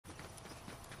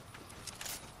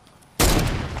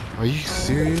Are you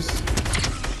serious?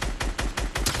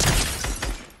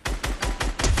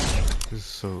 This is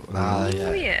so. Ah, Oh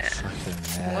yeah. yeah. Fucking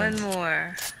man. One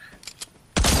more.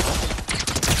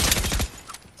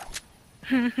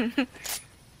 Can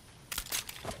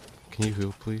you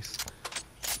heal, please?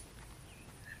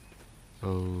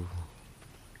 Oh.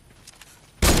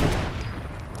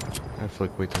 I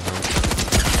flick way too hard.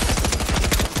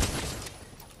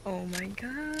 Oh my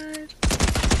god.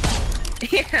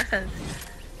 Yes.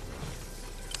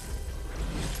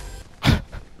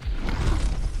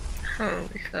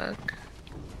 Holy fuck.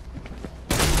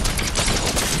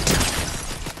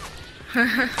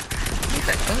 He's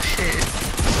like, oh shit.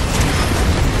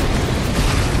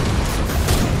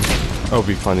 That would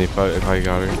be funny if I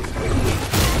got her.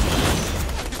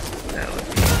 That would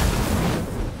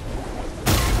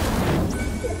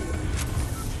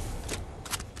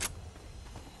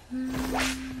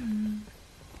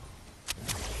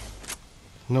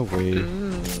No way.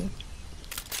 Ooh.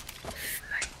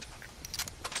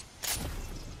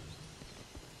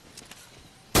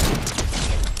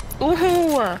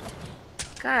 Ooh!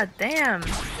 God damn.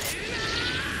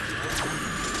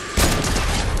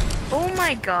 Oh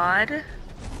my god.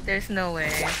 There's no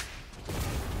way.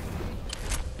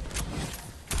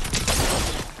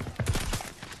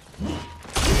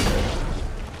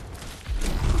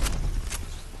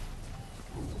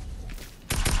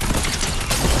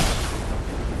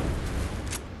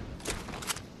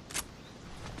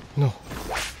 No.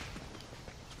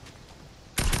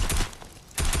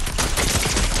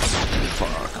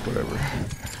 Fuck, whatever.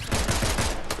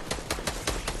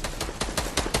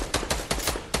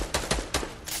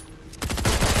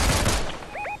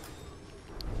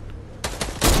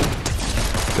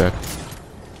 Dead.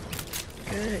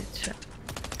 Good job.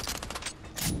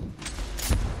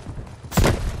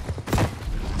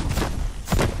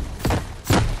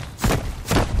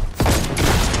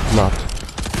 Not.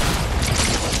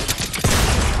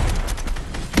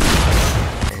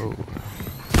 Oh.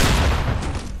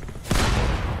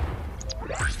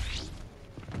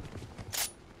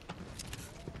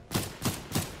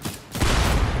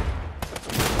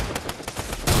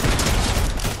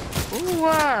 Ooh!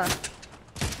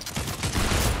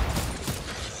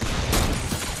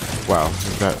 Wow,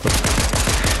 that.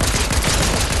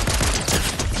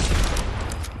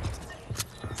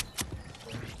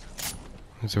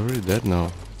 It's already dead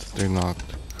now. They're knocked.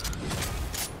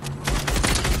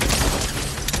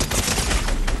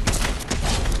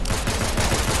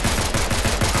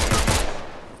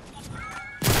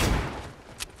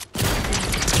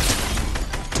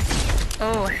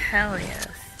 Oh, hell yes.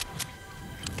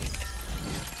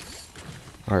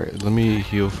 Alright, let me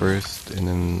heal first and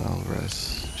then I'll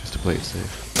rest. Just to play it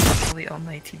safe. Holy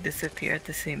almighty disappear at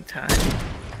the same time.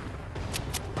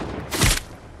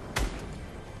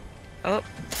 Oh.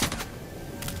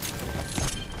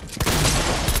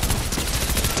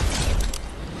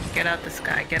 Get out the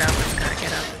sky, get out the sky,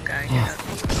 get out the sky, get out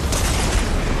the sky.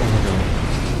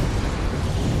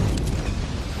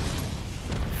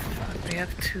 Fuck, they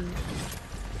have two.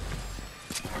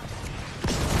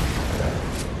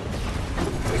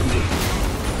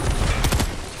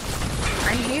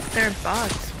 I hate their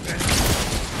bots, bro.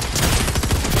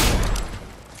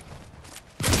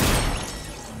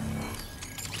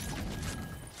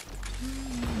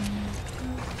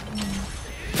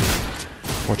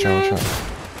 Watch out, watch out.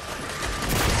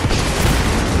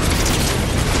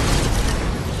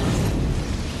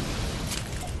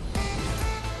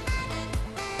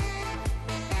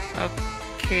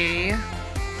 Okay.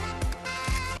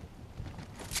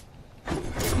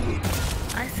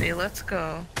 I see, let's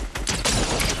go.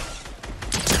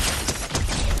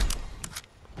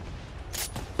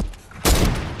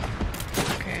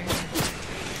 Okay.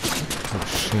 Oh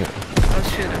shit. Oh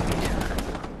shoot, I'm being shot.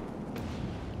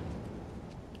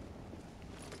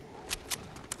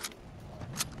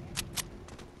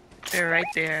 They're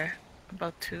right there.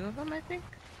 About two of them, I think.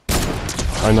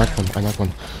 I knocked one, I knocked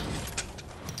one.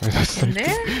 I sniped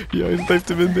there? him. Yeah, I sniped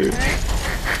him in there.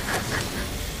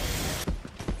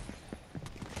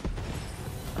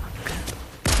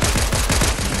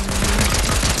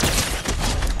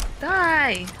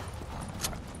 Die!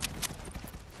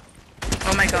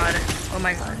 Oh my god. Oh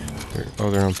my god.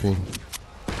 Oh, they're on ping.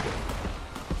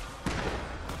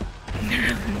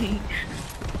 Really?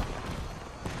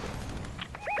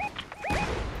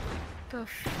 The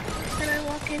f did I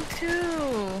walk into?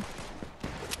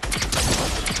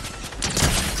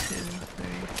 2, 3.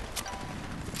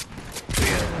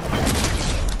 3 of them.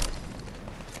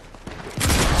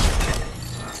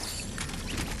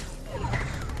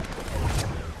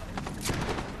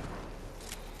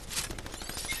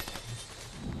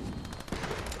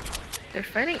 They're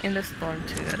fighting in the storm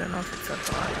too. I don't know if it's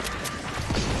a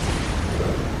bot.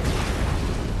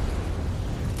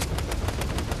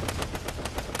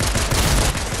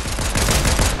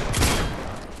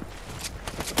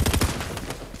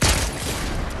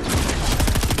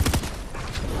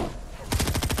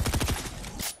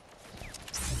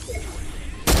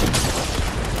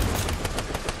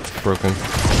 Broken.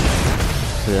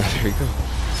 Yeah, there you go.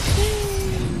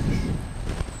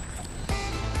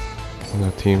 On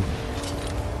that team.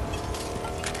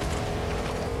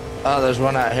 Oh, there's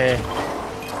one out here.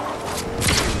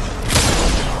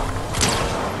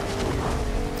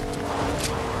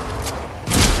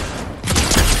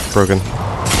 Broken.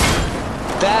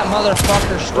 That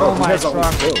motherfucker stole my truck.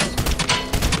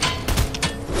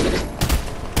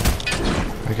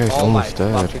 That guy's Oh my almost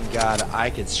dead. fucking god, I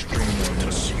could scream right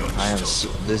now.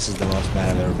 This is the most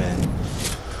mad I've ever been.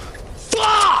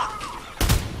 Fuck!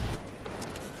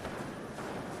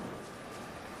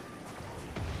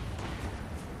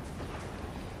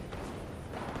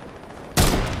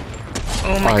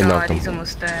 Oh my I god, knocked him. he's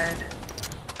almost dead.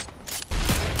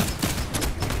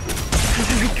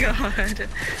 Oh my god.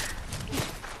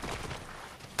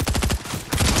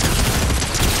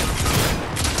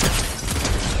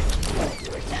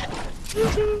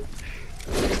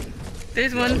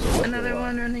 There's another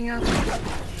one running up.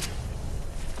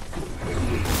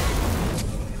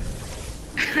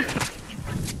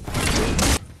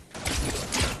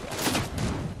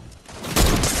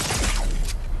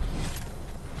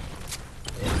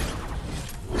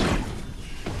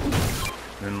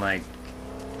 And like,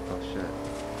 oh shit.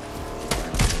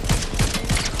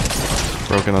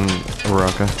 Broken on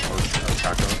Araka.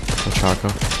 Chaco. Chaco.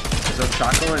 So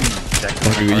Chaco and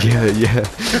Deku. Yeah.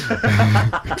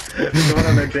 Going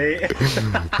on a date.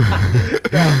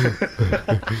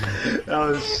 That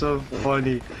was so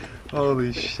funny.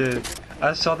 Holy shit.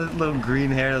 I saw this little green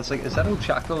hair. That's like, is that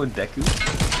Ochako and Deku?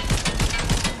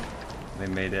 They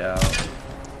made it out.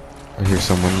 I hear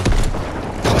someone.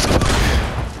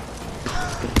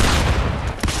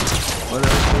 What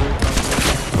else?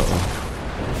 Uh-oh.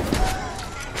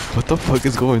 What the fuck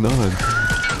is going on? Dude,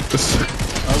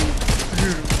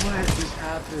 what just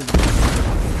happened?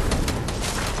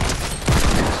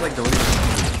 It's like going.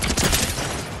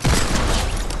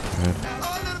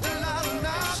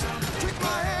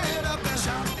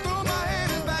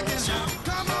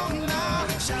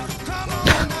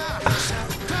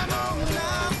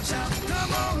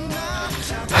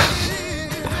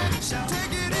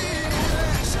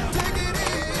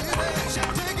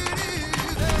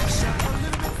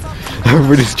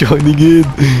 Everybody's joining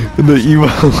in the emo.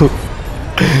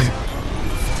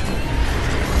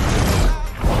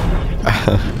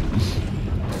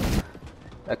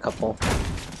 A couple.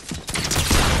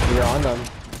 You're on them.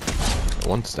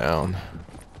 One's down.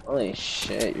 Holy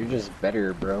shit, you're just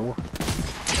better, bro.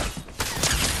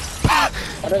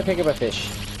 How do I pick up a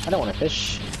fish? I don't want a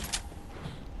fish.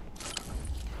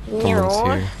 Someone's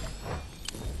here.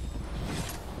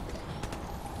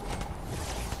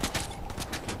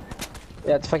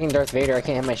 Yeah, it's fucking Darth Vader. I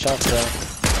can't hit my shots, bro.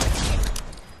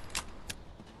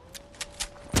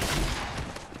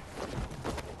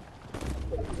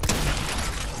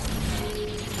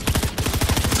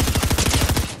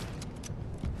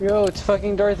 Yo, it's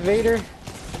fucking Darth Vader.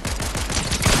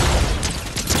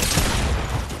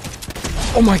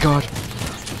 Oh my god.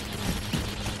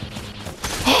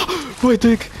 My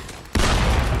dick.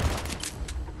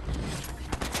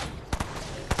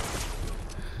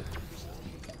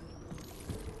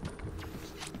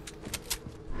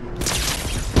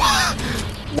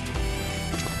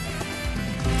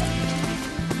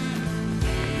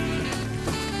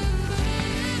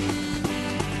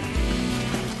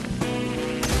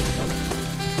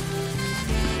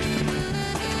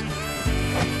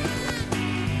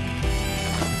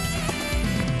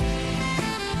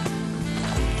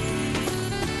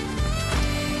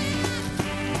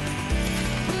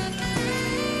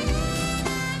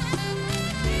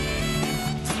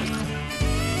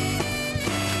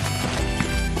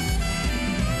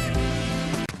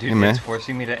 Dude, Hey, man. it's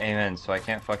forcing me to aim in, so I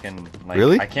can't fucking, like,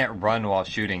 Really? I can't run while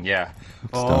shooting, yeah.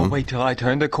 That's Oh, dumb. wait till I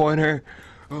turn the corner.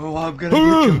 Oh, I'm gonna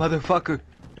get you, motherfucker.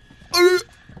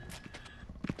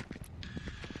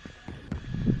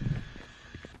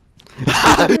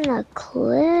 In a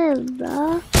clip,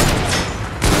 bro.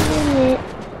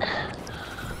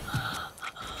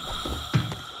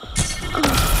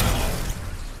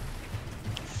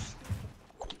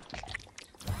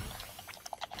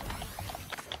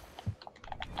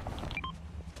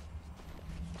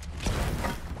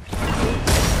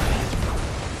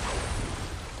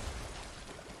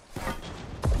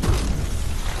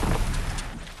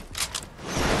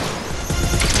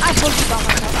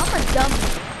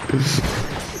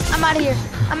 I'm out of here.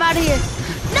 I'm out of here.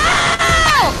 No!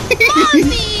 Mommy!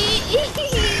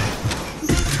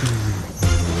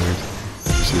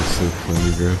 Shit's so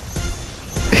funny, bro.